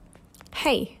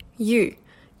Hey, you.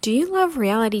 Do you love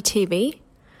reality TV?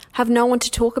 Have no one to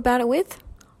talk about it with?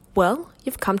 Well,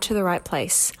 you've come to the right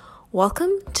place. Welcome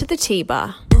to the Tea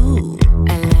Bar. Ooh,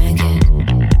 I like it.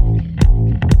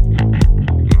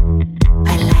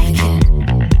 I like it.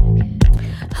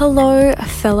 Hello,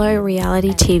 fellow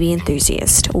reality TV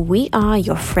enthusiast. We are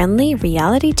your friendly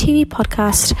reality TV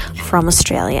podcast from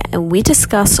Australia, and we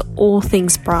discuss all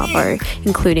things Bravo,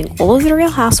 including all of the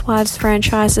Real Housewives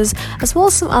franchises, as well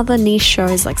as some other niche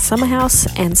shows like Summer House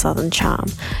and Southern Charm.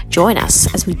 Join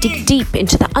us as we dig deep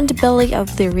into the underbelly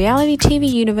of the reality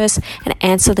TV universe and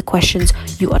answer the questions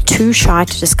you are too shy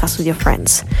to discuss with your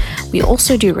friends. We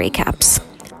also do recaps.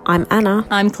 I'm Anna.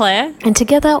 I'm Claire. And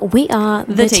together we are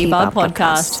the T-Bar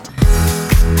Podcast.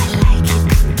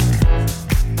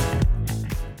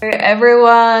 Hello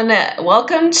everyone,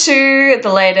 welcome to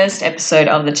the latest episode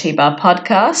of the T-Bar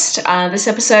Podcast. This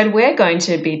episode we're going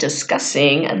to be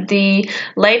discussing the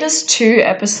latest 2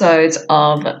 episodes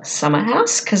of Summer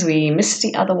House because we missed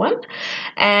the other one.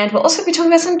 And we'll also be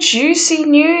talking about some juicy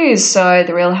news. So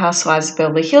the Real Housewives of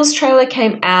Beverly Hills trailer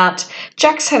came out.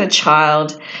 Jax had a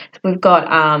child. We've got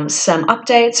some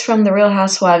updates from the Real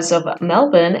Housewives of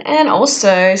Melbourne and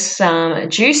also some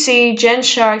juicy Jen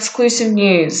Shah exclusive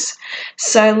news.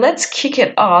 So let's kick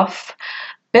it off.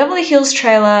 Beverly Hills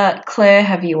trailer. Claire,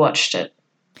 have you watched it?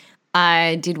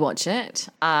 I did watch it.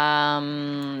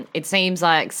 It seems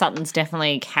like Sutton's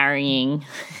definitely carrying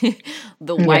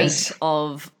the weight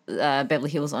of Beverly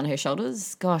Hills on her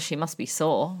shoulders. Gosh, she must be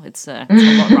sore. It's a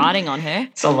lot riding on her.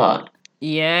 It's a lot.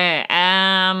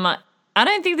 Yeah. I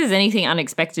don't think there's anything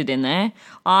unexpected in there.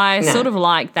 I sort of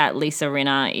like that Lisa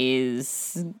Rinna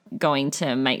is going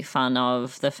to make fun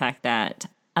of the fact that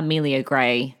Amelia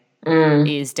Gray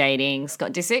is dating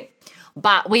Scott Disick.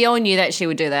 But we all knew that she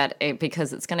would do that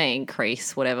because it's going to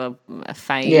increase whatever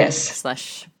fame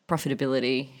 /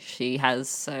 profitability she has.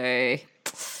 So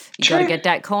you got to get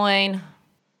that coin.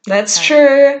 That's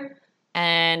true.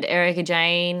 And Erica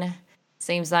Jane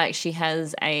seems like she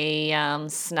has a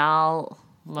snarl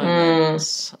moment.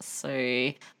 So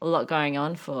a lot going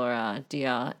on for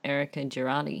dear Erica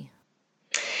Girardi.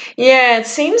 Yeah, it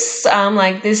seems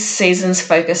like this season's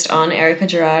focused on Erica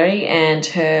Girardi and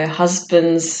her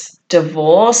husband's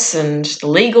divorce and the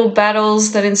legal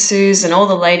battles that ensues, and all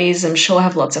the ladies I'm sure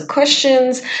have lots of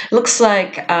questions. Looks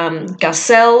like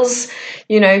Garcelle's,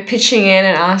 pitching in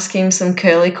and asking some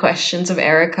curly questions of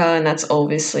Erica, and that's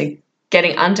obviously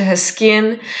getting under her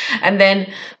skin. And then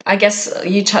I guess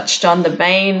you touched on the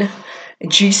main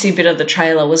juicy bit of the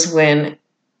trailer was when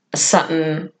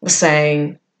Sutton was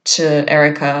saying to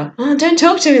Erica, "Oh, don't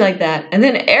talk to me like that." And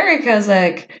then Erica's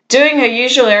like doing her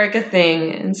usual Erica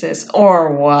thing and says,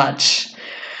 "Or what?"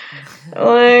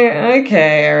 Like,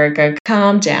 okay, Erica,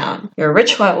 calm down. You're a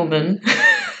rich white woman.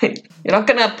 You're not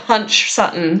going to punch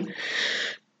Sutton.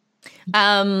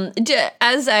 What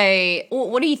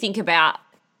do you think about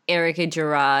Erica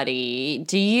Girardi?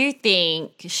 Do you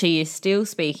think she is still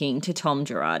speaking to Tom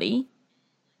Girardi?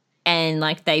 And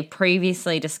like they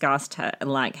previously discussed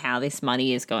how this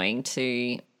money is going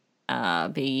to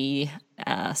be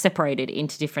separated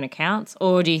into different accounts,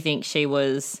 or do you think she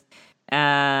was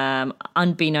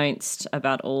unbeknownst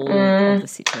about all of the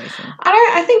situation?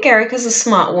 I think Erica's a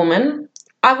smart woman.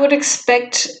 I would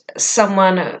expect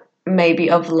someone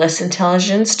maybe of less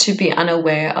intelligence to be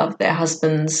unaware of their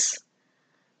husband's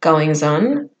goings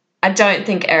on. I don't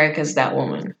think Erica's that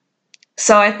woman.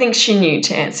 So I think she knew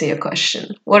to answer your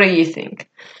question. What do you think?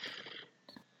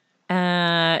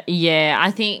 Yeah, I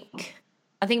think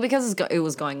because it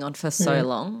was going on for so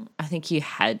long, I think you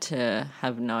had to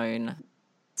have known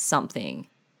something.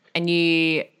 And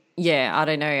I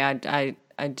don't know.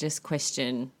 I just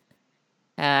question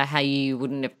how you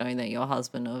wouldn't have known that your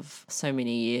husband of so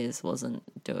many years wasn't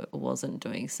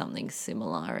doing something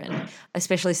similar, and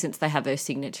especially since they have her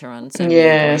signature on so many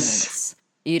agreements.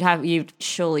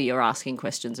 Surely you're asking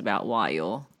questions about why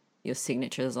your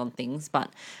signatures on things. But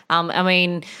I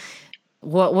mean,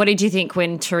 what did you think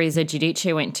when Teresa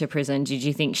Giudice went to prison? Did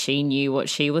you think she knew what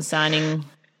she was signing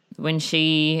when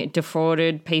she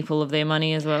defrauded people of their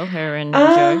money as well, her and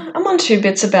Joe? I'm on 2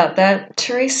 bits about that.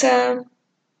 Teresa,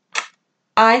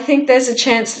 I think there's a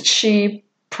chance that she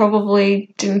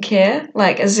probably didn't care,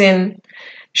 like as in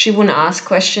she wouldn't ask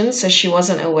questions, so she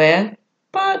wasn't aware.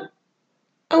 But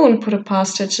I wouldn't put it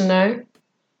past her to know.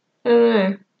 I don't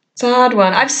know. It's a hard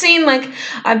one.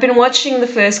 I've been watching the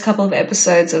first couple of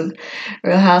episodes of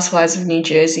Real Housewives of New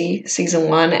Jersey, season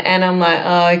 1, and I'm like,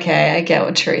 oh, okay, I get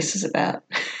what Teresa's about.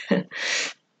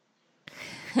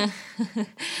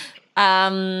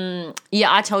 Yeah,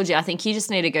 I told you, I think you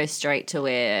just need to go straight to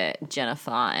where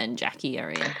Jennifer and Jackie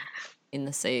are in. in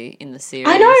the series.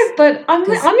 I know, but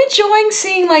I'm enjoying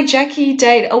seeing like Jackie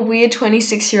date a weird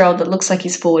 26-year-old that looks like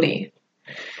he's 40.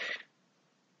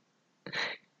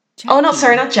 Oh, no,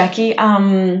 sorry, not Jackie.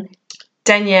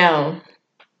 Danielle.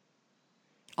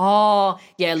 Oh,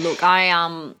 yeah, look,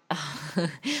 I'm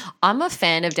a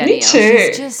fan of Danielle.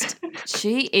 too.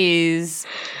 She is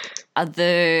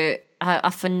a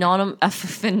phenomenal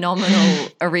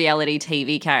reality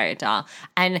TV character,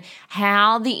 and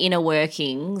how the inner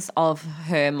workings of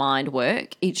her mind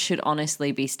work, it should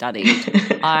honestly be studied.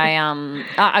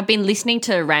 I've been listening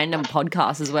to random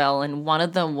podcasts as well, and one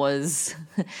of them was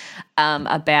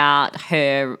about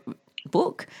her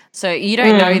book. So you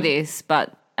don't know this,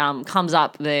 but comes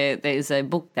up there's a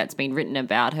book that's been written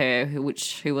about her who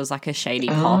was like a shady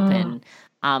cop, and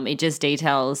it just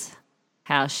details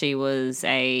how she was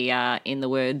in the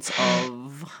words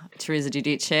of Teresa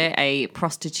Giudice, a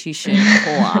prostitution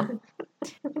whore.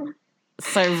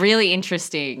 So really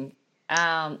interesting. So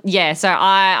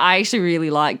I actually really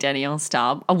like Danielle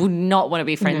Staub. I would not want to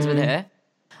be friends with her,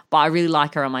 but I really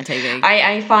like her on my TV.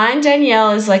 I find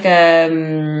Danielle is like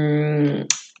a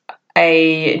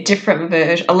different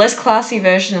version, a less classy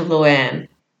version of Luann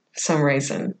for some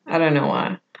reason. I don't know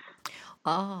why.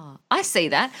 Oh, I see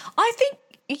that. I think,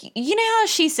 you know how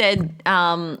she said,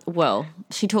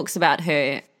 she talks about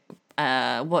her,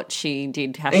 what she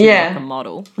did, how she was like a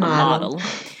model.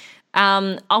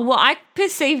 I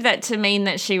perceived that to mean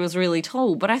that she was really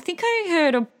tall, but I think I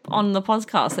heard on the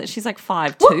podcast that she's like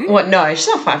 5'2". What? No, she's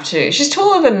not 5'2". She's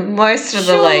taller than most of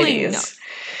the ladies. No.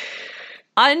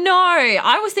 I know.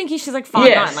 I was thinking she's like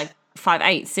 5'9", like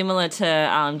 5'8", similar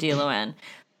to Dear Luann.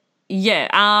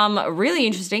 Yeah, really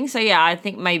interesting. So, yeah, I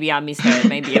think maybe I misheard.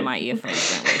 Maybe my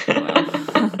earphones weren't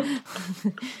working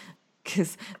well.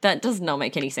 Because that does not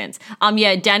make any sense.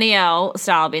 Danielle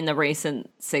Staub in the recent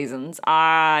seasons,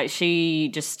 she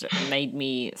just made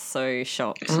me so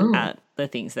shocked at the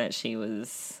things that she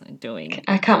was doing.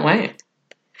 I can't wait.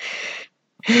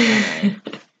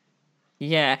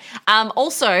 Yeah.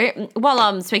 Also, while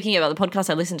I'm speaking about the podcast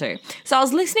I listened to, so I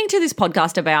was listening to this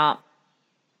podcast about,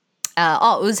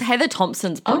 it was Heather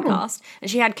Thompson's podcast,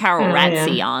 and she had Carol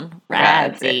Radsey on.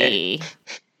 Radsey.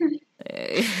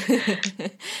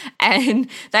 And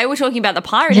they were talking about the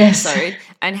pirate episode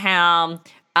and how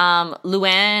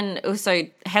Luann, so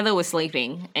Heather was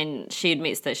sleeping, and she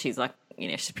admits that she's like,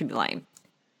 she's pretty lame.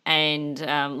 And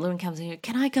Luann comes in,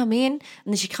 can I come in? And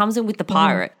then she comes in with the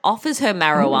pirate, offers her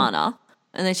marijuana,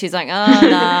 and then she's like, oh,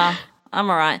 nah, I'm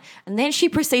all right. And then she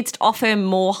proceeds to offer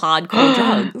more hardcore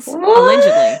drugs,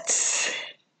 allegedly.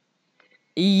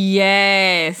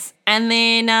 Yes. And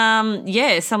then,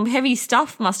 some heavy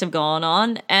stuff must have gone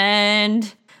on,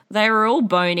 and they were all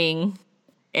boning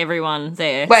everyone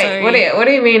there. Wait, so, what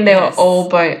do you mean they were all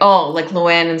boning? Oh, like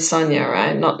Luann and Sonia,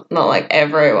 right? Not like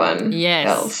everyone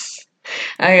else.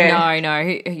 Okay. No,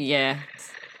 yeah.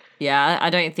 Yeah, I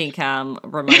don't think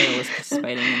Ramona was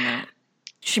participating in that.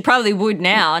 She probably would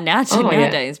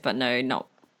nowadays, but no, not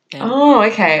then. Oh,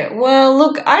 okay. Well,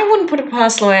 look, I wouldn't put it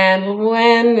past Luann.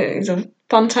 Luann is a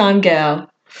fun-time gal.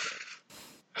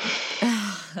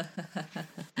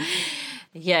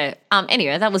 Yeah.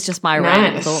 Anyway, that was just my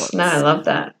random thoughts. No, I love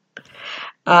that.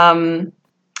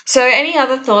 So any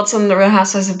other thoughts on the Real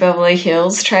Housewives of Beverly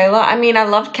Hills trailer? I mean, I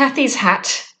loved Kathy's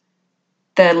hat,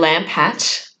 the lamp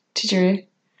hat. Did you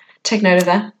take note of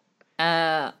that?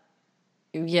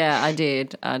 Yeah, I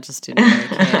did. I just didn't really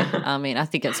care. I mean, I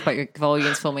think it spoke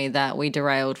volumes for me that we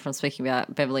derailed from speaking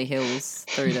about Beverly Hills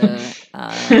through to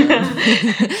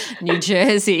New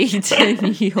Jersey to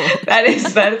New York. That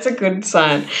is a good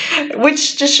sign,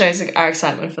 which just shows our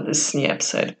excitement for this new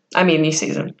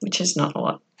season, which is not a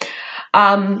lot.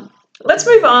 Let's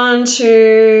move on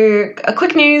to a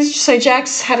quick news. So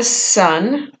Jax had a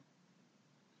son.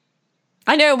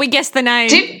 I know, we guessed the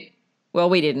name. Well,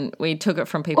 we didn't. We took it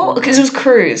from people. Oh, because it was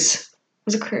Cruz.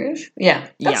 Was it Cruz? Yeah.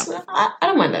 Yeah. I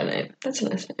don't mind that name. That's a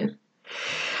nice name.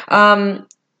 I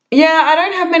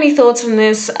don't have many thoughts on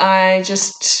this. I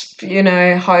just,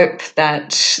 hope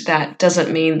that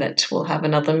doesn't mean that we'll have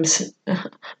another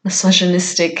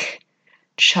misogynistic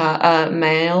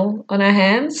male on our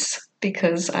hands,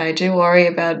 because I do worry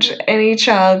about any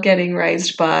child getting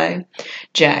raised by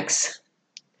Jax.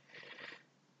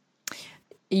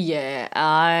 Yeah,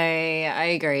 I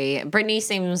agree. Brittany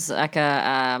seems like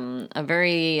a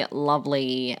very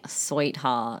lovely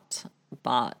sweetheart,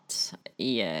 but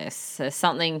yes,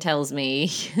 something tells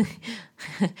me,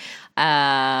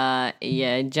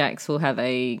 Jax will have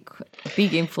a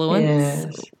big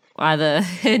influence either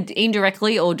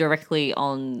indirectly or directly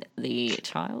on the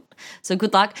child. So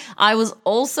good luck. I was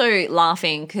also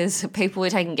laughing because people were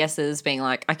taking guesses, being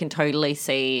like, I can totally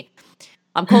see.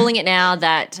 I'm calling it now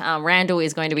that Randall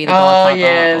is going to be the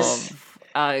godfather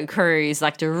of Cruz,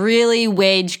 like to really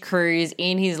wedge Cruz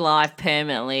in his life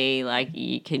permanently. Like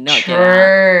you cannot get out.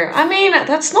 True. I mean,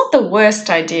 that's not the worst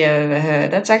idea I've ever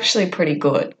heard. That's actually pretty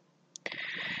good.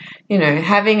 You know,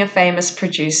 having a famous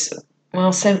producer. Well,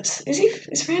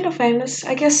 is Randall famous?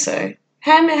 I guess so.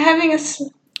 Having a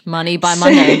Money by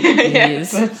Monday.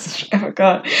 yes, that's, oh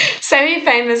god,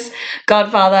 semi-famous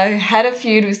godfather who had a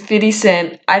feud with 50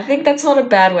 Cent. I think that's not a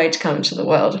bad way to come into the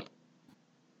world.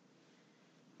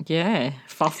 Yeah,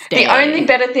 The only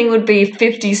better thing would be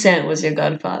 50 Cent was your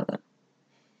godfather.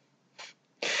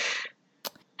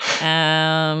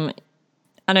 I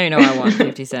don't know. I want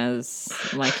 50 Cent as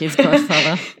my kid's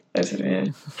godfather.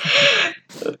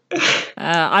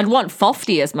 I'd want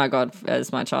Fofty as my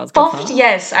child's godfather. Fofty,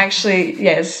 yes, actually,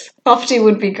 yes. Fofty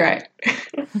would be great.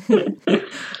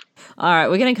 All right,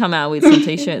 we're going to come out with some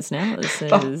T-shirts now that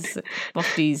says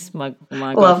Fofty's my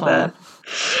Love godfather.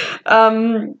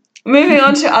 that. Moving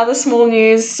on to other small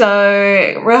news.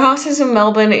 So, Real Housewives of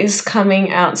Melbourne is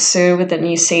coming out soon with a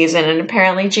new season, and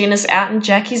apparently Gina's out and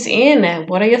Jackie's in.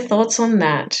 What are your thoughts on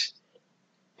that?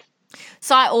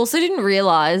 So I also didn't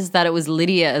realise that it was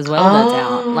Lydia as well that's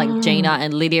out. Like Gina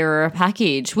and Lydia are a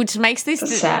package, which makes this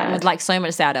sad. like so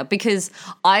much sadder because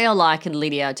I likened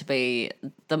Lydia to be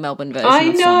the Melbourne version I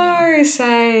of know, Sonia.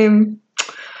 same.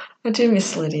 I do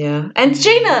miss Lydia. And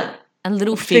Gina. A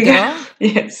little figure.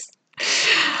 Yes.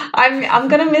 I'm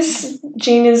gonna miss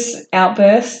Gina's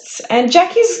outbursts. And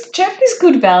Jackie's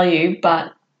good value,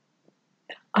 but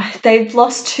they've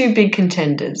lost two big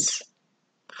contenders.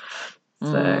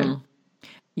 So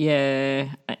Yeah,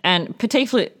 and Petit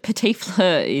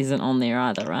Fleur isn't on there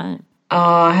either, right? Oh,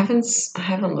 I haven't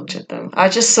looked at them. I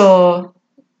just saw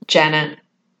Janet,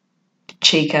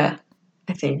 Chica.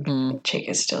 I think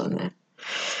Chica's still in there.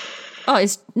 Oh, I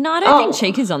don't think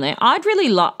Chica's on there.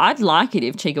 I'd like it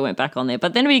if Chica went back on there,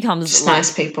 but then it becomes just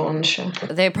nice people on the show.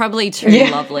 They're probably too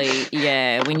lovely.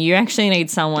 Yeah, when you actually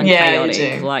need someone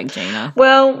chaotic like Gina.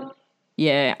 Well,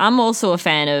 yeah, I'm also a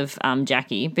fan of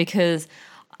Jackie because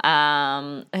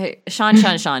Shine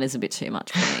is a bit too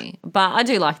much for me, but I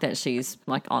do like that she's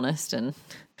like honest and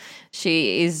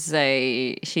she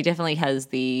definitely has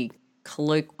the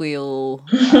colloquial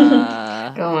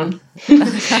go on.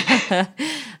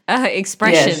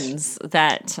 expressions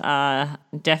that are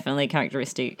definitely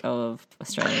characteristic of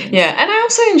Australians. Yeah, and I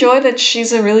also enjoy that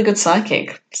she's a really good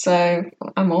psychic, so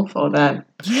I'm all for that.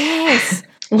 Yes.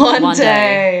 One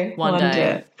day. And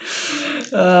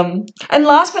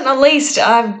last but not least,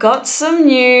 I've got some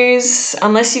news,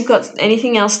 unless you've got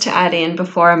anything else to add in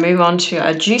before I move on to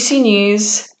our juicy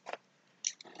news.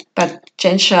 But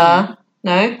Jen Shah,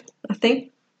 no, nothing?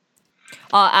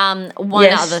 One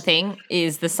other thing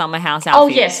is the summer house outfit. Oh,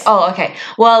 yes. Oh, okay.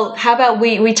 Well, how about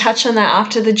we touch on that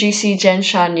after the juicy Jen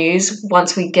Shah news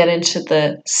once we get into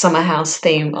the summer house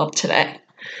theme of today.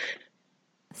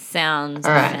 Sounds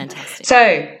all right. Fantastic. So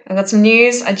I got some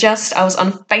news. I was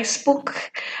on Facebook.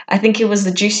 I think it was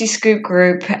the Juicy Scoop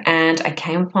group, and I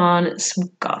came upon some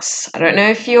goss. I don't know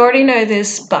if you already know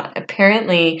this, but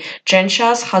apparently Jen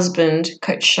Shah's husband,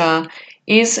 Coach Shah,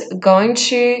 is going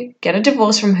to get a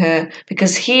divorce from her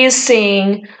because he is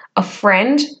seeing a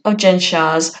friend of Jen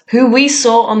Shah's who we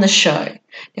saw on the show.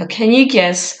 Now, can you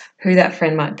guess who that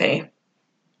friend might be?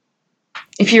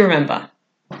 If you remember.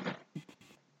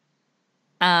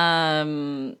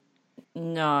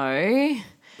 No.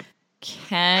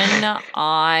 Can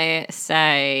I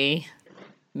say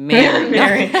Mary?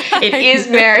 Mary. It is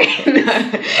Mary.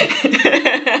 No.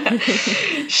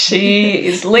 She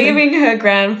is leaving her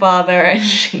grandfather and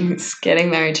she's getting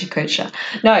married to Coach Shah.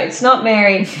 No, it's not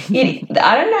Mary.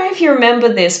 I don't know if you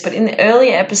remember this, but in the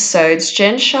earlier episodes,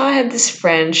 Jen Shah had this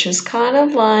friend. She was kind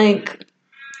of like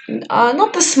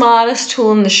not the smartest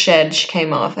tool in the shed. She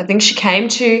came off. I think she came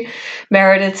to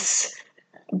Meredith's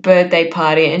birthday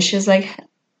party and she was like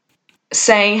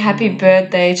saying happy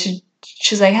birthday to.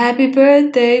 She's like, happy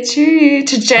birthday to you,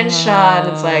 to Jen Shah.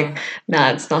 And it's like,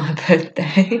 nah, it's not her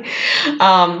birthday.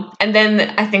 And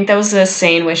then I think there was a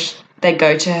scene where they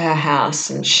go to her house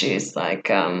and she's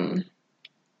like, I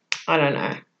don't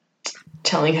know,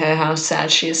 telling her how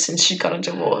sad she is since she got a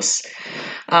divorce.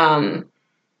 But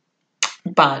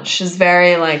she's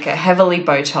very like a heavily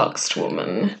Botoxed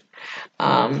woman.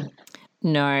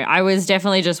 No, I was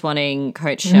definitely just wanting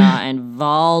Coach Shah and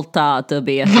Walter to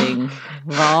be a thing.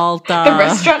 Walter. The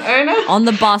restaurant owner? On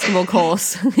the basketball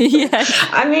course. Yes.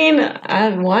 I mean,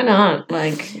 why not?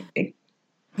 Like,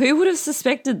 Who would have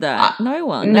suspected that? No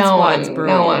one. That's No why it's one,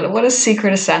 brilliant. no one. What a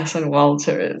secret assassin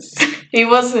Walter is. He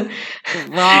wasn't.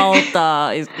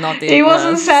 Walter is not the He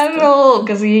wasn't best. sad at all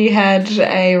because he had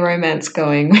a romance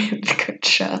going with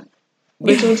Kutcher.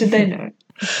 Little did they know.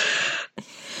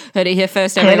 Heard it here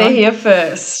first, Heard everyone. it here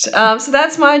first. So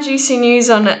that's my juicy news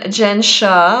on Jen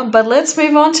Shah. But let's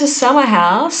move on to Summer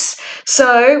House.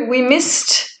 So we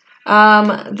missed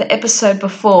the episode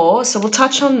before, so we'll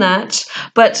touch on that.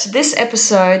 But this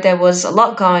episode, there was a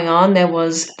lot going on. There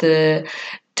was the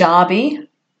Derby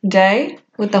Day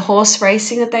with the horse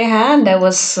racing that they had. There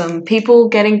was some people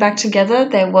getting back together.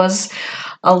 There was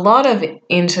a lot of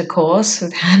intercourse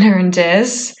with Hannah and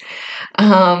Des.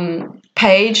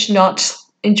 Paige not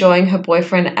enjoying her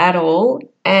boyfriend at all,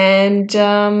 and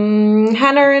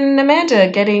Hannah and Amanda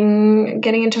getting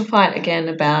into a fight again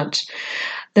about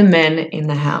the men in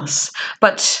the house.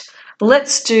 But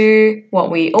let's do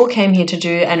what we all came here to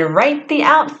do and rate the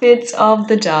outfits of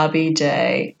the Derby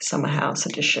Day Summer House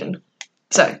edition.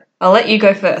 So I'll let you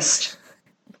go first.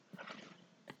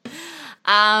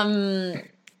 So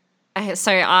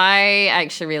I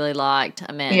actually really liked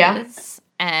Amanda's,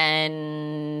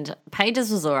 and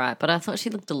Paige's was all right, but I thought she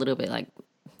looked a little bit like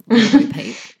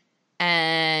Peep.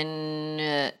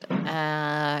 And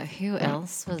who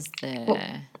else was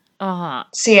there?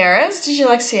 Sierra's? Did you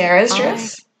like Sierra's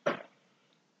dress?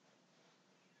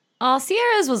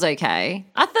 Sierra's was okay.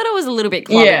 I thought it was a little bit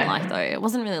clubbing-like, though. It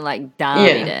wasn't really like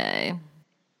Derby Day.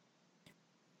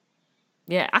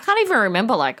 Yeah, I can't even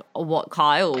remember like what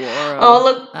Kyle wore.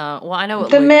 Look. Well, I know what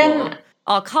the Luke men. wore.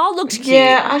 Oh, Kyle looked cute.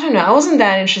 Yeah, I don't know. I wasn't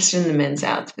that interested in the men's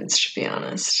outfits, to be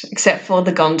honest, except for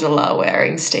the gondola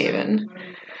wearing Stephen.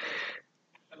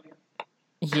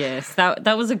 Yes,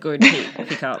 that was a good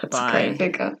pickup by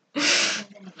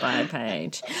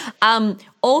Paige.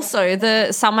 Also,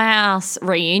 the Summer House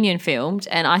reunion filmed,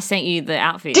 and I sent you the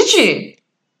outfits. Did you?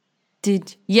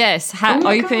 Yes.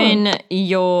 Open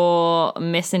your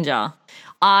messenger.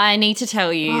 I need to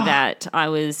tell you that I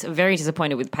was very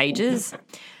disappointed with Paige's.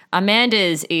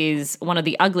 Amanda's is one of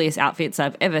the ugliest outfits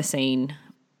I've ever seen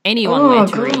anyone wear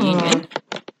to a reunion.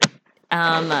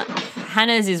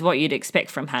 Hannah's is what you'd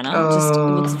expect from Hannah. Just it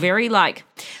looks very like,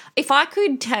 if I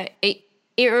could it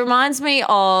reminds me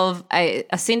of a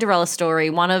Cinderella story,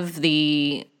 one of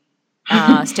the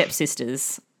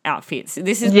stepsisters' outfits.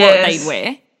 This is what they'd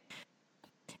wear.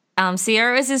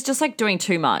 Sierra's is just like doing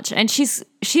too much, and she is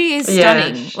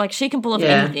stunning. Like she can pull off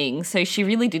anything, so she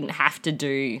really didn't have to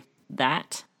do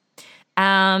that.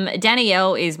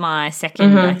 Danielle is my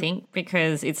second, I think,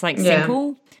 because it's like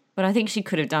simple, but I think she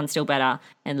could have done still better.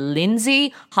 And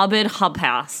Lindsay Hubbard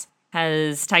Hubhouse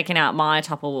has taken out my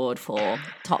top award for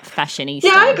top fashionista.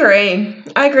 Yeah, I agree.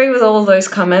 I agree with all of those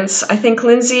comments. I think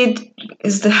Lindsay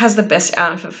has the best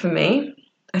outfit for me.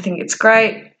 I think it's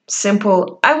great,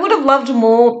 simple. I would have loved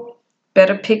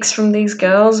better picks from these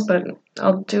girls, but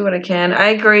I'll do what I can. I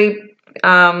agree.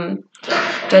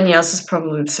 Danielle's is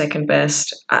probably the second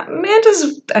best.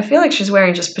 Amanda's, I feel like she's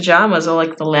wearing just pajamas or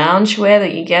like the lounge wear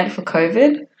that you get for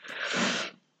COVID.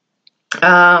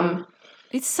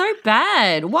 It's so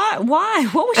bad. Why?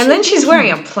 What was she And then she's thinking?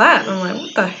 wearing a plait. I'm like,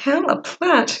 what the hell, a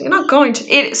plait? You're not going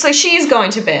to... So she is going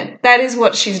to bed. That is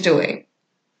what she's doing.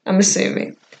 I'm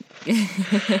assuming.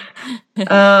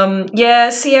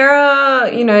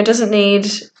 Sierra, doesn't need...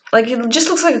 Like, it just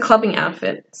looks like a clubbing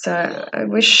outfit. So I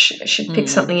wish she'd pick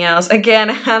something else. Again,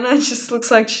 Hannah just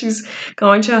looks like she's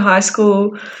going to a high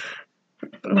school,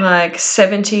 like,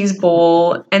 70s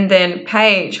ball. And then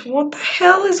Paige, what the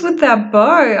hell is with that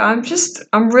bow?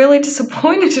 I'm really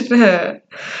disappointed in her.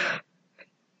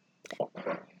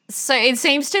 So it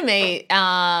seems to me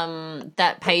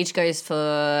that Paige goes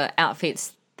for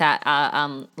outfits that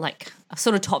are like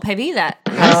sort of top heavy, that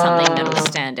has something that will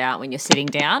stand out when you're sitting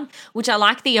down, which I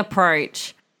like the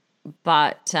approach,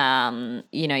 but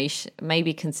you should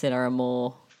maybe consider a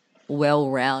more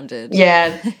well-rounded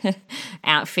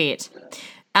outfit.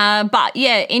 But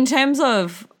yeah, in terms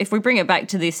of, if we bring it back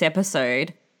to this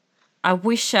episode, I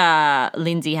wish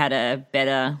Lindsay had a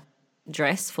better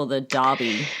dress for the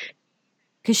Derby,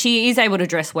 because she is able to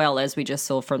dress well, as we just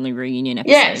saw from the reunion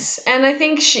episode. Yes, and I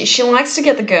think she likes to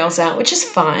get the girls out, which is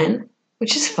fine.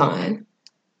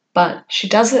 But she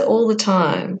does it all the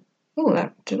time. Oh, I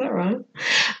did that right.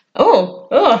 Oh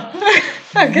God.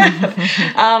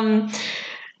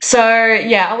 So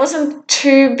yeah, I wasn't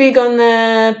too big on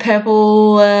the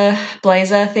purple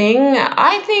blazer thing.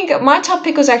 I think my top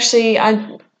pick was actually,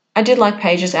 I did like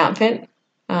Paige's outfit.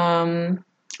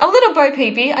 A little Bo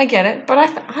Peepy, I get it, but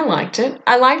I liked it.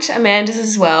 I liked Amanda's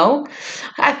as well.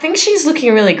 I think she's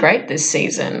looking really great this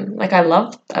season. Like I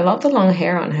love the long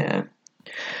hair on her.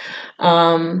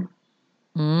 And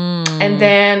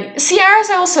then Sierra's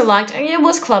I also liked. It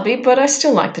was clubby, but I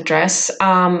still liked the dress.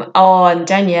 And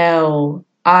Danielle,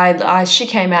 she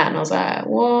came out and I was like,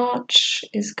 what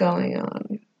is going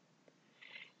on?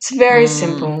 It's very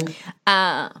simple.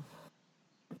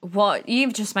 What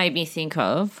you've just made me think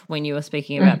of when you were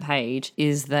speaking about Paige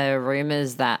is the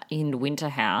rumors that in Winter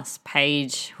House,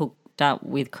 Paige hooked up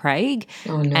with Craig,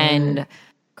 and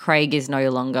Craig is no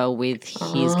longer with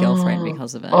his girlfriend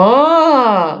because of it.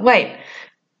 Oh, wait.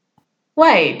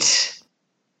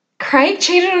 Craig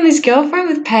cheated on his girlfriend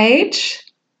with Paige?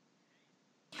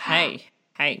 Hey,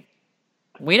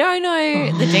 we don't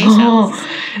know the details.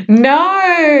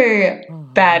 No.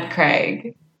 Bad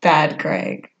Craig.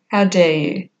 How dare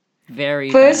you?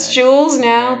 Very First bad. Jules,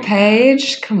 now Very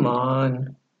Paige. Come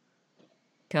on.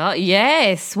 God,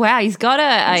 yes. Wow, he's got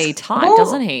a type, Well,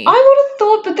 doesn't he? I would have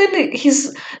thought, but then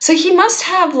he must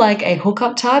have like a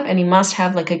hookup type and he must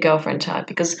have like a girlfriend type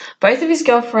because both of his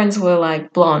girlfriends were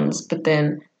like blondes, but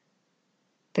then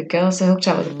the girls are hooked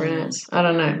up with the brunettes. I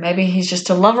don't know. Maybe he's just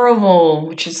a lover of all,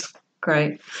 which is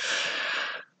great.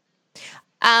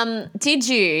 Did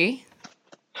you?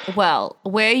 Well,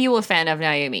 were you a fan of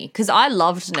Naomi? Because I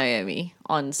loved Naomi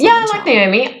on Southern Yeah, I like Charm.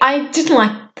 Naomi. I didn't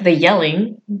like the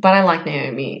yelling, but I like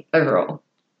Naomi overall.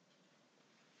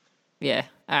 Yeah.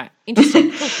 All right. Interesting.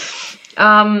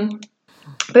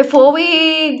 Before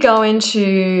we go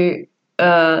into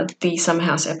the Summer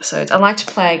House episodes, I'd like to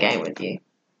play a game with you.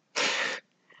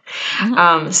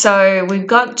 So we've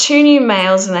got two new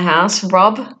males in the house,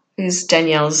 Rob, who's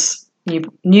Danielle's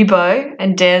new beau,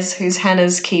 and Des, who's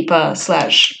Hannah's keeper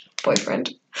 /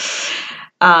 boyfriend.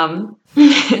 And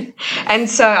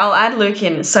so I'll add Luke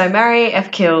in. So marry,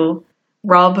 F kill,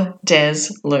 Rob, Des,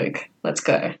 Luke. Let's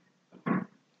go.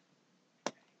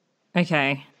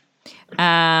 Okay.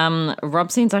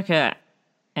 Rob seems like an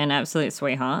absolute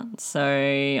sweetheart, so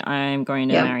I'm going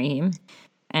to marry him.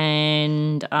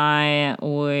 And I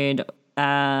would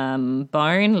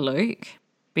bone Luke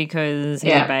because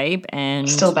he's a babe and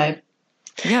still babe.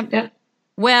 Yep.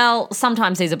 Well,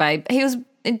 sometimes he's a babe. He was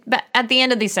at the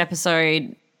end of this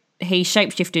episode. He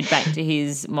shapeshifted back to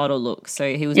his model look,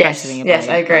 so he was basically a babe. Yes,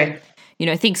 I agree. You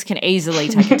know, things can easily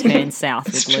take a turn south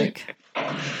with Luke.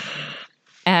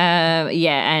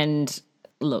 And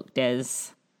look, Des,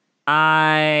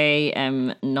 I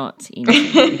am not into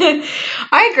you.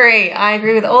 I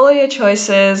agree with all of your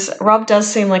choices. Rob does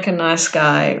seem like a nice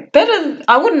guy.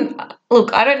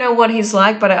 I don't know what he's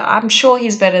like, but I'm sure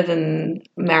he's better than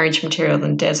marriage material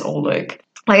than Des or Luke.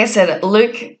 Like I said,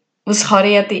 Luke was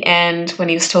hottie at the end when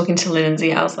he was talking to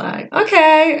Lindsay. I was like,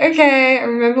 okay, I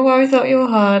remember why we thought you were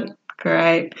hot.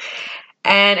 Great.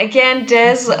 And again,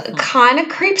 Des kind of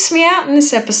creeps me out in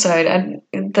this episode. And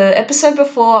the episode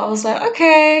before, I was like,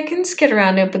 okay, I can just get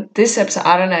around it. But this episode,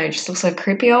 I don't know, it just looks like a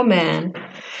creepy old man.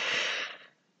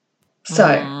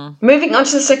 So, moving on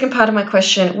to the second part of my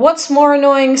question. What's more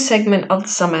annoying segment of the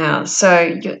Summer House? So,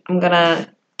 I'm going to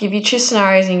give you two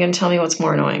scenarios and you're going to tell me what's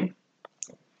more annoying.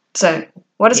 So,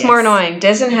 what is more annoying?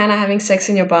 Des and Hannah having sex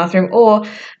in your bathroom or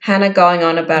Hannah going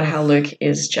on about how Luke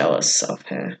is jealous of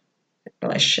her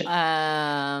relationship?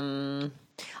 I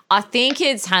think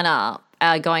it's Hannah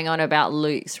going on about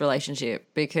Luke's relationship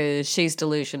because she's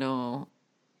delusional.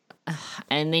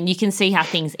 And then you can see how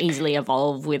things easily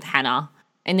evolve with Hannah.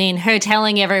 And then her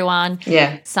telling everyone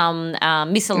some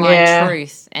misaligned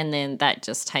truth and then that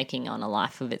just taking on a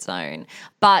life of its own.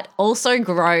 But also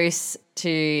gross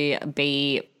to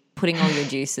be putting all your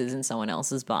juices in someone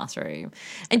else's bathroom.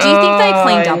 And do you think they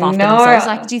cleaned up after themselves?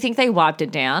 Like, do you think they wiped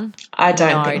it down? I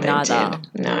don't think they did.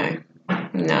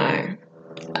 No.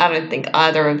 I don't think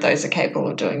either of those are capable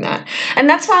of doing that. And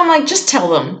that's why I'm like, just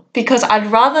tell them. Because I'd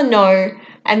rather know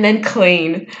and then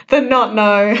clean than not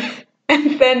know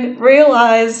and then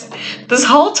realise this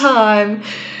whole time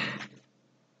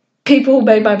people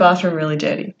made my bathroom really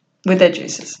dirty with their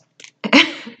juices.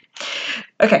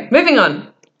 Okay, moving on.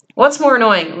 What's more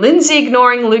annoying? Lindsay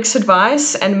ignoring Luke's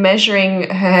advice and measuring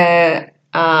her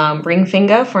ring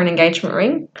finger for an engagement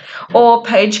ring? Or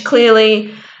Paige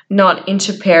clearly not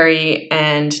into Perry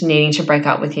and needing to break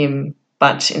up with him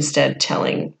but instead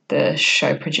telling the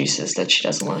show producers that she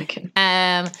doesn't like him?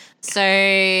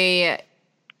 So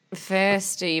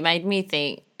first you made me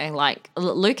think, like,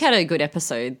 Luke had a good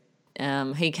episode.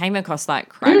 He came across like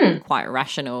quite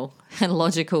rational and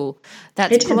logical.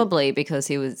 That's probably because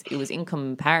it was in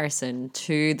comparison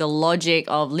to the logic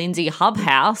of Lindsay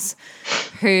Hubhouse,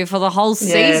 who for the whole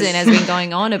season has been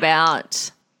going on about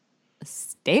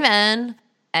Steven.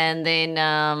 And then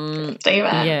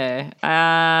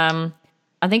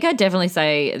I think I'd definitely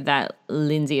say that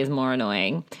Lindsay is more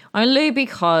annoying, only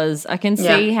because I can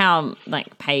see how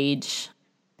like Paige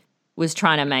was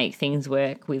trying to make things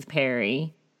work with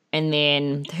Perry, and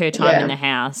then her time in the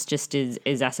house just is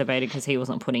exacerbated because he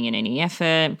wasn't putting in any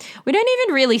effort. We don't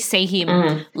even really see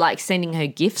him like sending her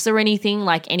gifts or anything,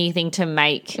 like anything to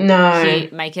make Paige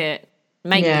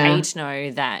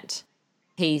know that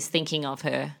he's thinking of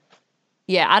her.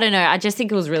 Yeah, I don't know. I just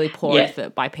think it was really poor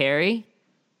effort by Perry.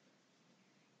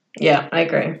 Yeah, I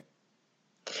agree.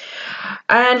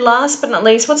 And last but not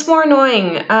least, what's more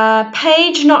annoying?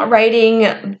 Paige not rating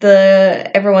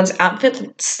everyone's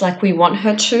outfits like we want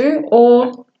her to,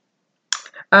 or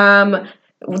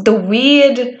the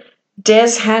weird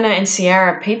Des, Hannah, and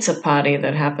Ciara pizza party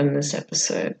that happened this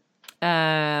episode.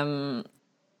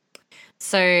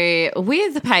 So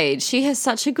with Paige, she has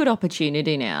such a good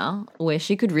opportunity now where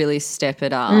she could really step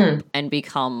it up and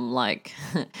become like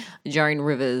Joan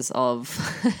Rivers of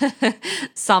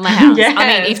Summer House. Yes. I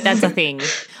mean, if that's a thing.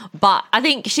 But I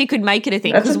think she could make it a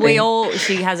thing because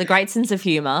she has a great sense of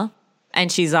humor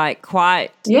and she's like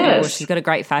she's got a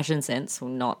great fashion sense. Well,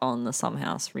 not on the Summer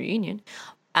House reunion.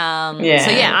 So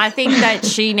yeah, I think that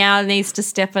she now needs to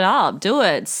step it up, do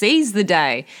it, seize the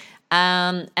day.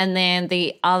 And then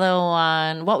the other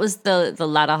one, what was the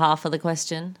latter half of the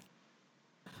question?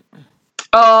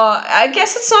 Oh, I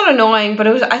guess it's not annoying, but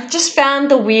I just found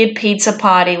the weird pizza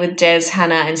party with Des,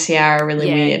 Hannah, and Ciara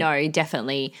really weird. No,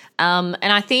 definitely. And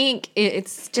I think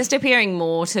it's just appearing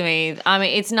more to me. I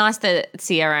mean, it's nice that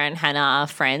Ciara and Hannah are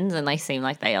friends and they seem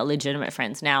like they are legitimate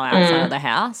friends now outside of the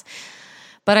house.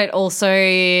 But it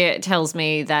also tells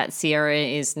me that Ciara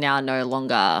is now no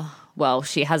longer... Well,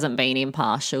 she hasn't been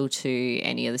impartial to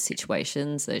any of the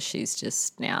situations, as she's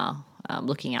just now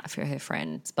looking out for her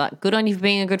friends. But good on you for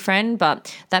being a good friend,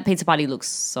 but that pizza party looks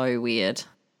so weird.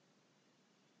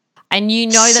 And you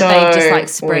know that they just like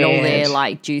spread all their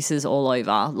like juices all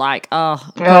over. Like, I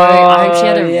hope she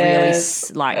had a really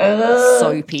like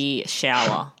soapy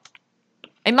shower.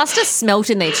 It must have smelt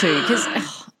in there too because...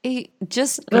 It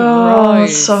just gross. Oh,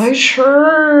 so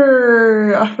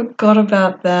true. I forgot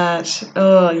about that.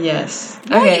 Oh, yes.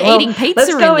 Why are you eating pizza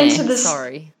let's go in into there? this.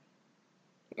 Sorry.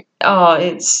 Oh,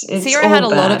 it's Ciara had a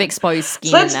lot of exposed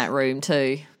skin in that room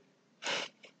too.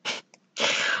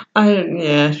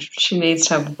 She needs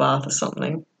to have a bath or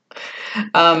something.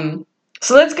 So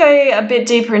let's go a bit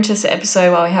deeper into this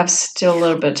episode while we have still a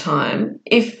little bit of time.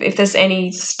 If there's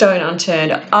any stone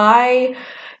unturned,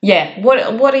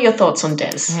 what are your thoughts on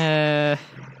Des?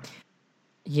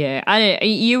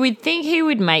 You would think he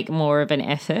would make more of an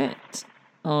effort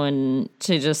to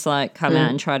just like come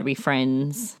out and try to be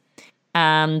friends.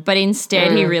 But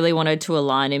instead he really wanted to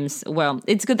align him. Well,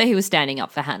 it's good that he was standing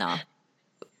up for Hannah,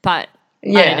 but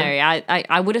I don't know.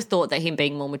 I would have thought that him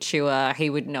being more mature,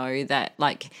 he would know that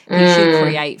like he should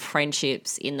create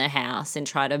friendships in the house and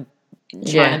try to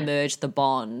merge the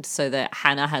bond so that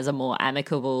Hannah has a more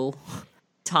amicable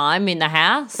time in the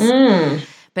house.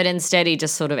 But instead he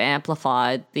just sort of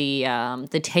amplified the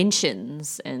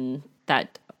tensions, and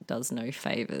that does no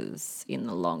favors in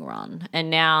the long run. And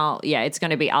now it's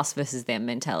going to be us versus them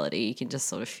mentality. You can just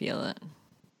sort of feel it.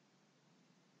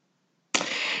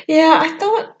 I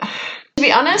thought, to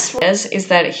be honest, is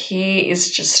that he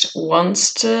just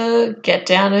wants to get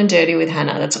down and dirty with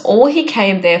Hannah. That's all he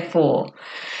came there for,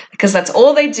 because that's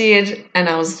all they did. And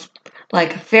I was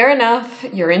like, fair enough,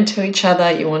 you're into each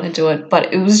other, you want to do it.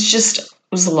 But it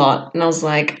was a lot. And I was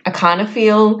like, I kind of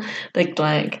feel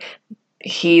like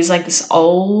he's like this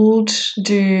old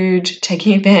dude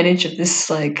taking advantage of this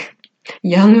like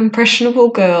young, impressionable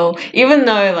girl, even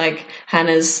though like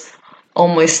Hannah's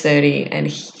almost 30 and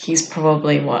he's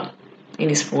probably in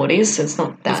his 40s, so it's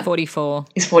not that. He's 44.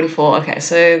 He's 44, okay,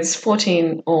 so it's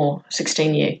 14 or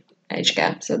 16 year age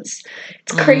gap, so it's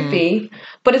creepy,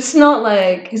 but it's not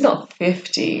like he's not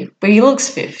 50, but he looks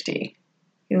 50.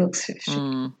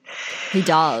 He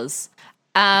does.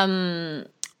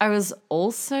 I was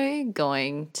also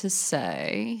going to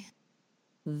say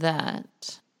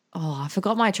that I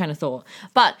forgot my train of thought.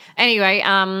 But anyway,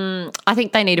 I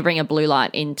think they need to bring a blue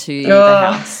light into the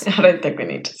house. I don't think we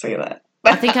need to see that.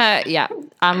 I think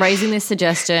I'm raising this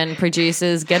suggestion.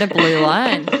 Producers, get a blue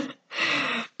light.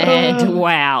 And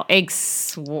wow,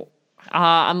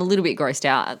 I'm a little bit grossed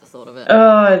out at the thought of it.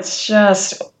 Oh, it's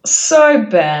just so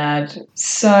bad.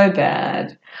 So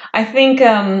bad. I think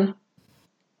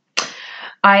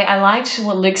I liked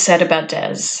what Luke said about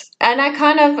Des. And I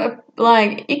kind of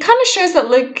it kind of shows that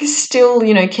Luke still,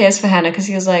 cares for Hannah, because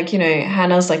he was like,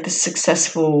 Hannah's like this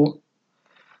successful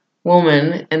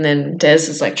woman, and then Des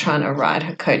is like trying to ride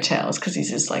her coattails because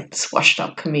he's just like this washed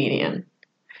up comedian.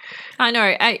 I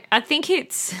know. I think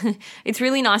it's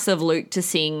really nice of Luke to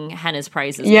sing Hannah's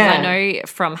praises. 'Cause Yeah. I know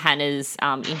from Hannah's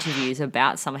interviews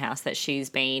about Summer House that she's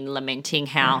been lamenting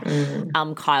how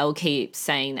Kyle keeps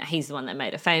saying that he's the one that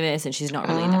made her famous and she's not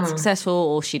really that successful.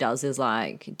 All she does is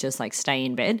just stay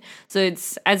in bed. So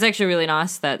it's actually really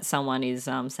nice that someone is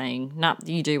saying, "Nah,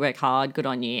 you do work hard. Good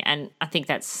on you." And I think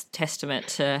that's testament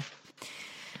to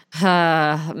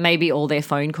maybe all their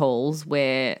phone calls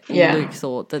where Luke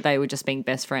thought that they were just being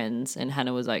best friends and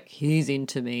Hannah was like, he's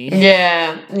into me.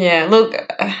 Yeah. Look,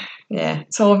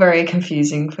 it's all very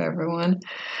confusing for everyone.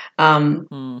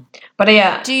 But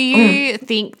yeah. Do you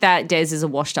think that Des is a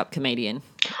washed up comedian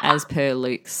as per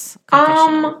Luke's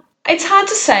confessional? It's hard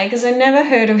to say because I never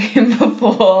heard of him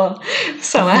before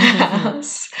Summer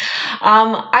House.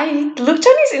 I looked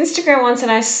on his Instagram once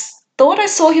and I thought I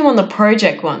saw him on The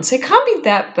Project once, so it can't be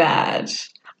that bad.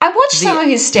 I watched some of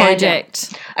his stand-up,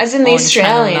 Project as in the on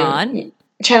Australian. Channel 9?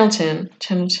 Channel 10.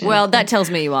 Channel 10. Well, that tells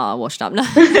me you are washed up. No.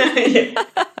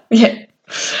 Yeah.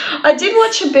 I did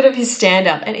watch a bit of his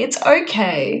stand-up and it's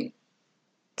okay.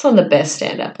 It's one of the best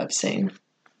stand-up I've seen.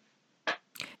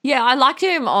 Yeah, I liked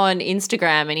him on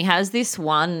Instagram and he has this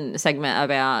one segment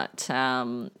about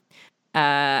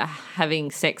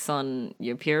having sex on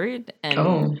your period.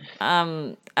 And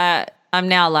I'm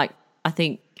now like, I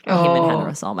think him and Hannah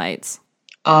are soulmates.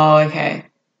 Oh, okay.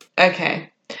 Okay.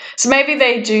 So maybe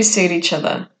they do suit each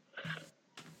other.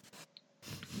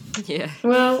 Yeah.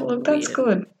 Well, look, that's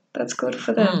good. That's good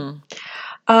for them.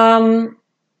 I'm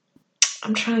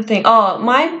trying to think. Oh,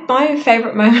 my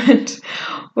favourite moment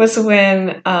was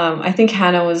when I think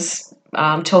Hannah was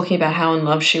talking about how in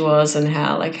love she was and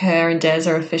how like her and Des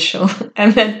are official,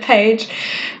 and then Paige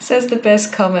says the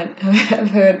best comment I've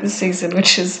heard this season,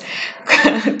 which is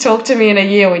talk to me in a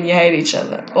year when you hate each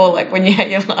other or like when you hate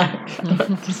your life.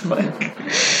 Just like,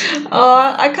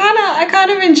 I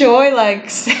kind of enjoy like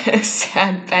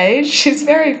sad Paige. She's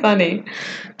very funny.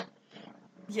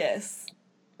 Yes.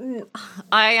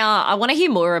 I want to hear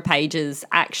more of Paige's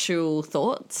actual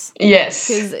thoughts. Yes.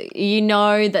 Because you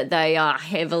know that they are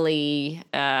heavily,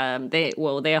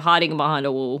 they're hiding behind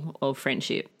a wall of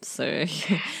friendship. So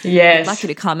yes, I'd like you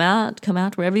to come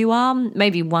out wherever you are.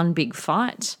 Maybe one big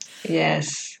fight.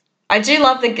 Yes. I do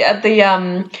love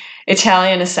the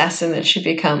Italian assassin that she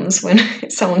becomes when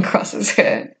someone crosses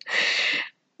her.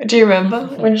 Do you remember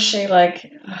when she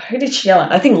like, who did she yell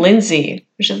at? I think Lindsay.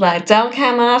 She's like, don't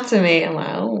come after me. I'm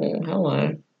like, oh,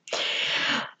 hello.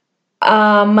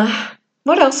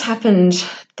 What else happened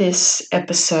this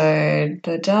episode?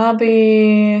 The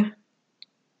derby,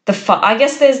 the fight. I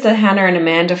guess there's the Hannah and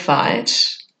Amanda fight.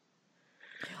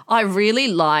 I really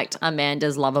liked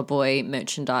Amanda's Loverboy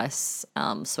merchandise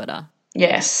sweater.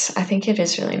 Yes, I think it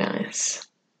is really nice.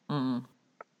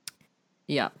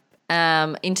 Yeah.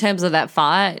 In terms of that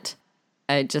fight,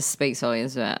 it just speaks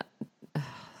volumes about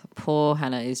poor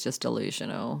Hannah is just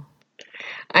delusional.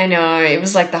 I know. It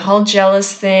was like the whole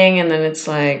jealous thing, and then it's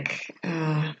like,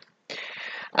 I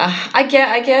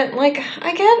kind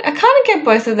of get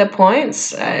both of their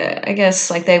points. I guess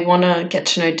like they want to get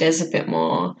to know Des a bit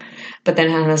more, but then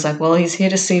Hannah's like, well, he's here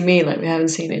to see me. Like we haven't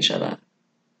seen each other,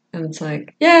 and it's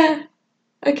like, yeah.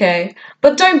 Okay,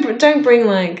 but don't bring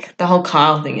like the whole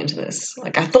Kyle thing into this.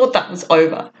 Like I thought that was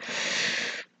over.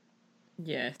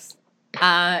 Yes.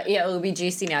 Yeah, it'll be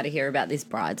juicy now to hear about this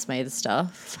bridesmaid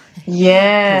stuff.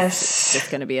 Yes, it's just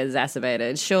going to be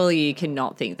exacerbated. Surely you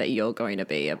cannot think that you're going to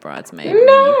be a bridesmaid. No, when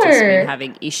you've just been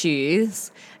having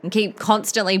issues and keep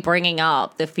constantly bringing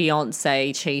up the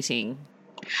fiance cheating.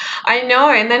 I know,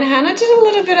 and then Hannah did a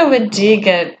little bit of a dig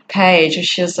at Paige, where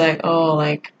she was like, "Oh,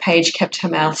 like Paige kept her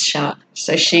mouth shut,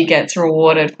 so she gets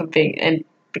rewarded for being and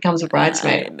becomes a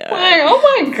bridesmaid." No. Like,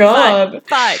 oh my god!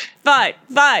 Fight!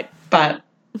 But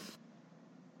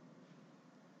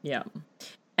yeah.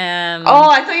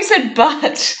 I thought you said but.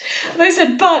 I thought you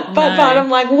said but. I'm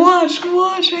like, what?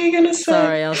 What are you gonna say?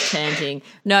 Sorry, I was chanting.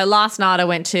 No, last night I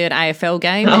went to an AFL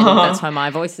game, and that's why my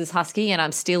voice is husky, and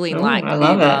I'm still in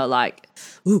mood.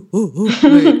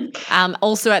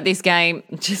 Also at this game,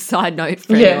 just side note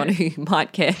for anyone who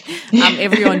might care,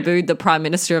 everyone booed the Prime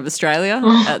Minister of Australia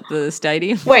at the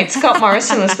stadium. Wait, Scott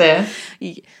Morrison was there.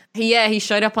 He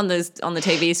showed up on the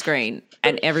TV screen,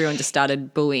 and everyone just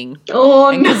started booing.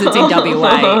 Oh, because it's in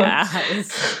WA.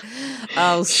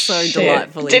 I was so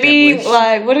delightfully. Did he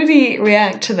what did he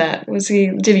react to that?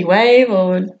 Did he wave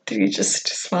or did he just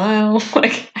smile?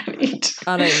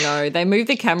 I don't know. They moved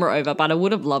the camera over, but I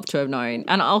would have loved to have known.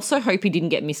 And I also hope he didn't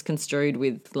get misconstrued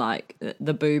with like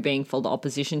the boo being for the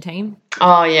opposition team.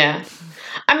 Oh yeah.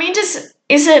 I mean,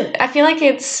 I feel like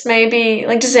it's maybe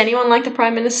like, does anyone like the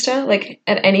Prime Minister like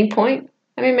at any point?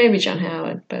 I mean, maybe John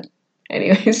Howard, but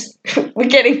Anyways, we're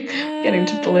getting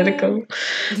to political.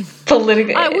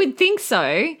 I would think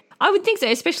so.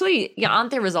 Especially,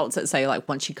 aren't there results that say like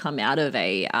once you come out of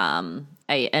an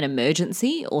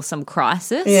emergency or some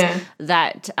crisis,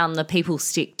 that the people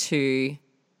stick to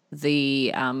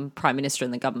the prime minister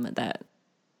and the government that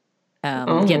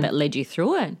that led you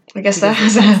through it. I guess that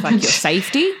has like your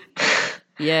safety.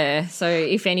 Yeah. So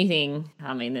if anything,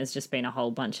 I mean, there's just been a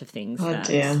whole bunch of things. Oh that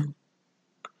dear.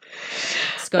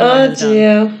 Oh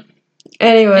dear.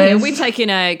 Anyways, we've taken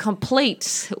a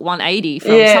complete 180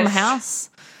 from Summer House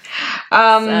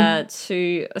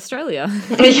to Australia.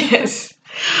 Yes.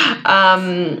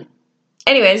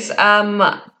 Anyways,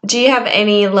 do you have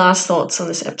any last thoughts on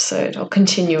this episode or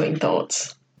continuing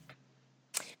thoughts?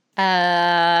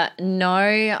 No,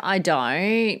 I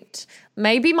don't.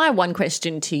 Maybe my one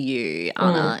question to you,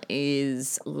 Anna,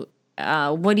 is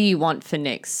what do you want for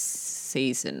next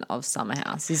season of Summer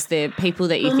House? Is there people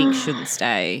that you think shouldn't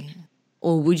stay?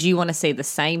 Or would you want to see the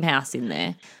same house in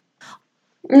there?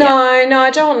 No, I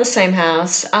don't want the same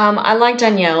house. I like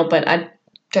Danielle, but I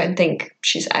don't think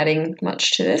she's adding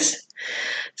much to this.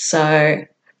 So,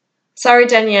 sorry,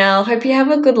 Danielle. Hope you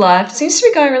have a good life. Seems to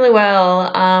be going really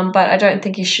well, but I don't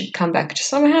think you should come back to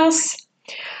Summer House.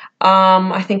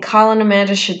 I think Kyle and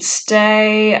Amanda should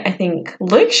stay. I think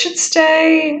Luke should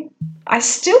stay. I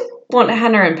still want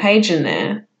Hannah and Paige in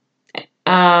there.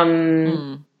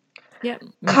 Yep.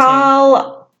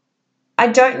 Carl, I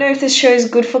don't know if this show is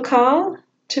good for Carl,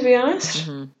 to be honest.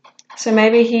 Mm-hmm. So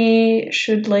maybe he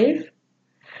should leave.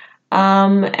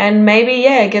 And maybe,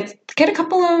 get a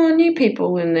couple of new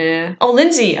people in there. Oh,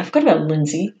 Lindsay. I forgot about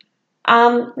Lindsay.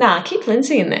 Keep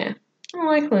Lindsay in there. I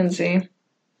like Lindsay.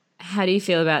 How do you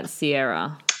feel about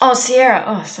Sierra? Oh, Sierra.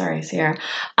 Oh, sorry, Sierra.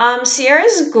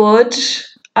 Sierra's good.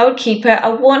 I would keep her. I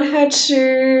want her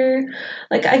to,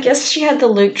 I guess she had the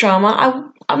Luke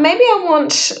drama. Maybe I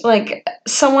want,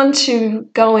 someone to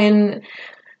go in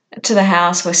to the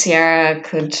house where Sierra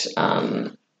could,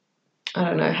 I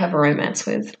don't know, have a romance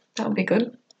with. That would be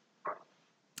good.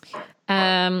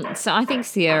 So I think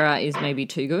Sierra is maybe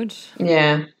too good.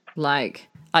 Yeah.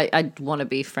 I'd want to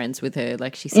be friends with her.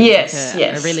 She seems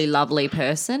a really lovely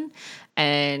person.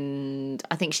 And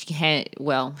I think she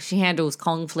handles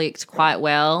conflict quite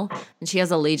well. And she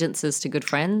has allegiances to good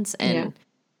friends.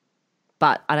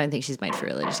 But I don't think she's made for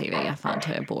reality TV. I find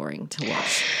her boring to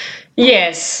watch.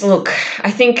 Yes, look,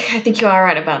 I think you are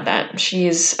right about that. She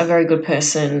is a very good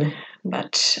person,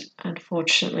 but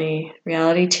unfortunately,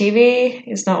 reality TV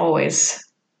is not always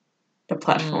the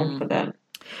platform for that.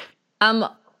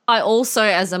 I also,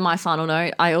 as my final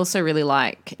note, I also really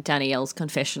like Danielle's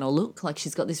confessional look.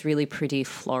 She's got this really pretty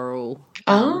floral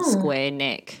square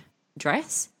neck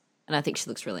dress, and I think she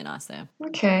looks really nice there.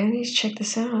 Okay, I need to check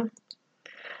this out.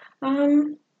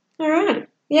 All right.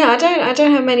 Yeah, I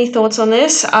don't have many thoughts on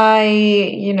this.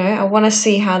 I want to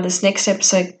see how this next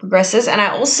episode progresses, and I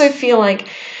also feel like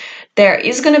there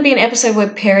is going to be an episode where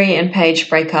Perry and Paige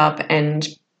break up, and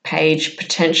Paige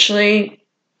potentially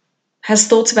has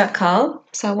thoughts about Carl.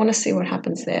 So I want to see what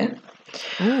happens there.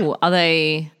 Ooh, are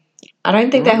they? I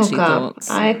don't think they hook thoughts?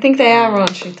 up. I think they are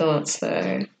raunchy thoughts,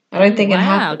 though. I don't think it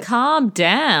happens. Calm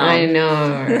down. I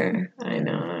know. I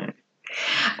know.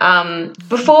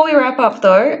 Before we wrap up,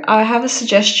 though, I have a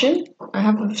suggestion. I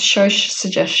have a show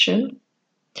suggestion.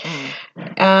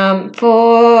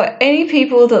 For any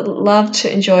people that love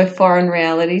to enjoy foreign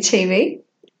reality TV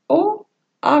or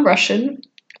are Russian,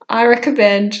 I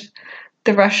recommend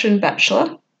The Russian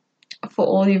Bachelor for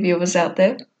all you viewers out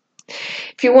there.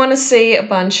 If you want to see a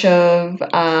bunch of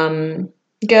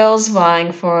girls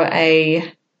vying for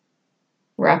a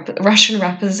Russian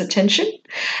rapper's attention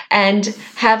and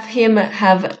have him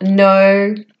have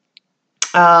no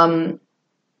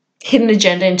hidden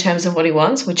agenda in terms of what he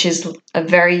wants, which is a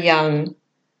very young,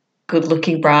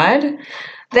 good-looking bride,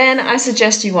 then I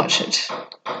suggest you watch it.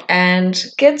 And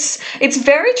it's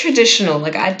very traditional.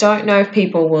 I don't know if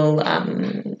people will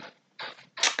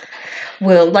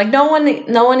no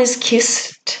one has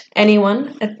kissed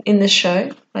anyone in this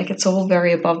show. It's all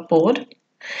very above board.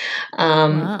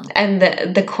 Wow. And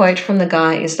the quote from the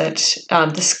guy is that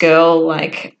this girl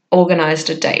organized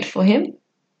a date for him,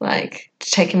 to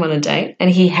take him on a date, and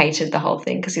he hated the whole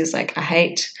thing because he was like, I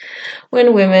hate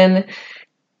when women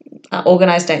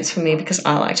organize dates for me because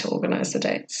I like to organize the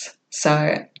dates. So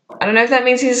I don't know if that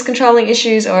means he's controlling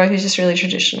issues or if he's just really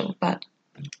traditional, but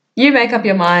you make up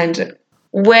your mind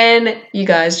when you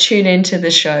guys tune into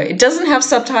the show. It doesn't have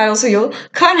subtitles, so you'll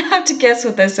kind of have to guess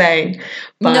what they're saying.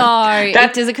 But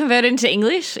does it convert into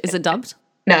English? Is it dubbed?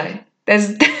 No,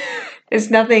 there's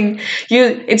nothing.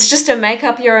 It's just a make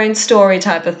up your own story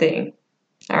type of thing.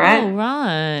 All right. Oh,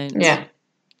 right. Yeah.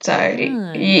 So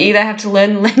you either have to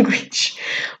learn the language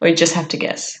or you just have to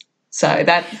guess. So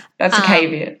that's a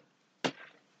caveat.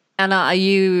 And are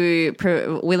you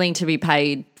willing to be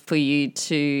paid for you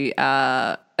to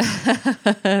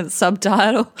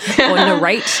subtitle or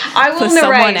narrate for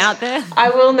someone out there?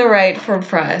 I will narrate for a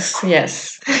price,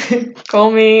 yes. Call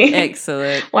me.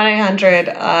 Excellent.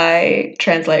 1-800, I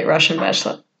translate Russian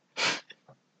Bachelor.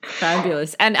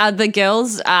 Fabulous. And are the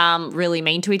girls really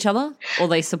mean to each other, or are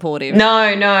they supportive?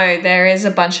 No, there is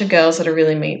a bunch of girls that are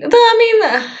really mean. I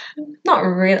mean, not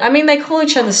really. I mean, they call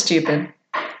each other stupid.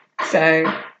 So...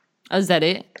 Oh, is that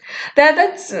it?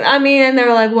 That's, I mean, and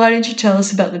they're like, why didn't you tell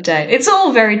us about the date? It's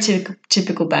all very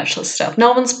typical Bachelor stuff.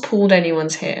 No one's pulled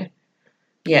anyone's hair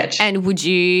yet. And would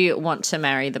you want to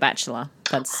marry the Bachelor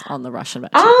that's on the Russian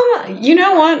Bachelor? You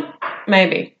know what?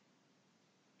 Maybe.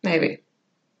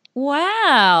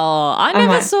 Wow. I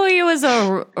never saw you as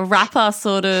a rapper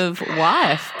sort of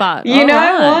wife, but you know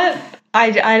what?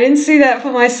 I didn't see that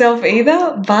for myself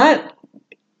either, but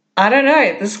I don't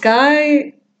know. This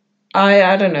guy,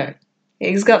 I don't know.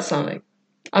 He's got something.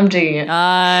 I'm digging it.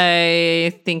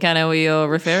 I think I know what you're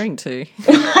referring to.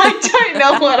 I don't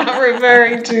know what I'm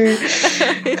referring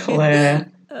to.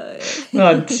 Claire.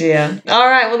 Oh, dear. All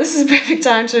right. Well, this is a perfect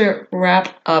time to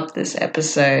wrap up this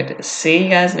episode. See you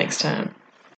guys next time.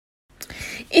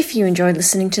 If you enjoyed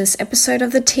listening to this episode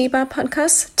of the T-Bar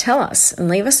Podcast, tell us and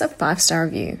leave us a 5-star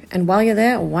review. And while you're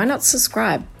there, why not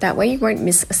subscribe? That way you won't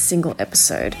miss a single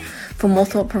episode. For more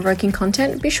thought-provoking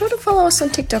content, be sure to follow us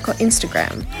on TikTok or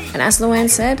Instagram. And as Luann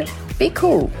said, be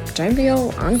cool. Don't be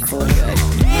all uncool.